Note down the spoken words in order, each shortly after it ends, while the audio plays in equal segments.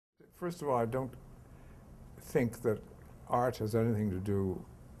first of all, I don't think that art has anything to do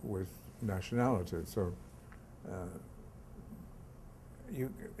with nationality. So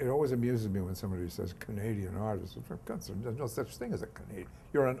it always amuses me when somebody says Canadian artist. There's no such thing as a Canadian.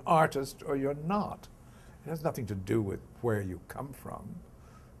 You're an artist or you're not. It has nothing to do with where you come from.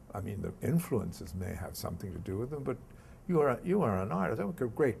 I mean, the influences may have something to do with them, but you are an artist. Oh,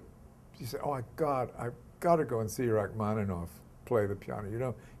 great. You say, oh my God, I've got to go and see Rachmaninoff play the piano. You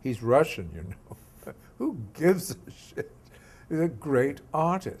know, he's Russian, you know. Who gives a shit? He's a great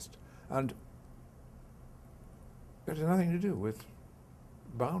artist. And it has nothing to do with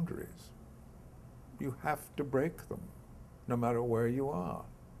boundaries. You have to break them, no matter where you are.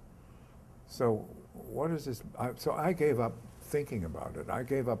 So what is this? So I gave up thinking about it. I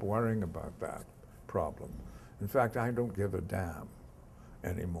gave up worrying about that problem. In fact, I don't give a damn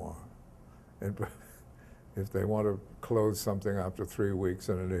anymore. And if they want to close something after 3 weeks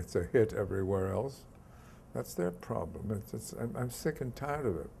and it's a hit everywhere else, that's their problem. I'm sick and tired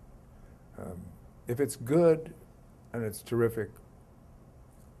of it. If it's good and it's terrific,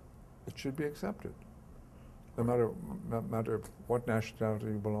 it should be accepted, no matter what nationality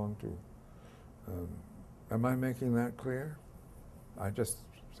you belong to. Am I making that clear? I just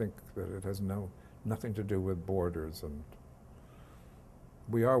think that it has nothing to do with borders, and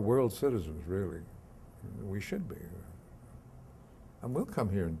we are world citizens, really. We should be. And we'll come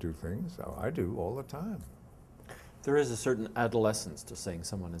here and do things. I do all the time. There is a certain adolescence to saying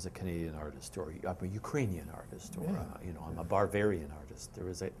someone is a Canadian artist, or I'm a Ukrainian artist, or you know, I'm a Bavarian artist. There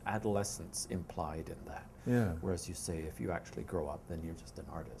is an adolescence implied in that. Yeah. Whereas you say, if you actually grow up, then you're just an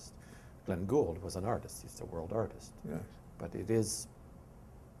artist. Glenn Gould was an artist. He's a world artist. Yes. But it is,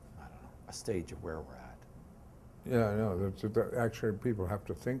 I don't know, a stage of where we're at. Yeah, I know. Actually, people have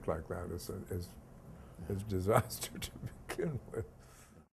to think like that. It's disaster to begin with.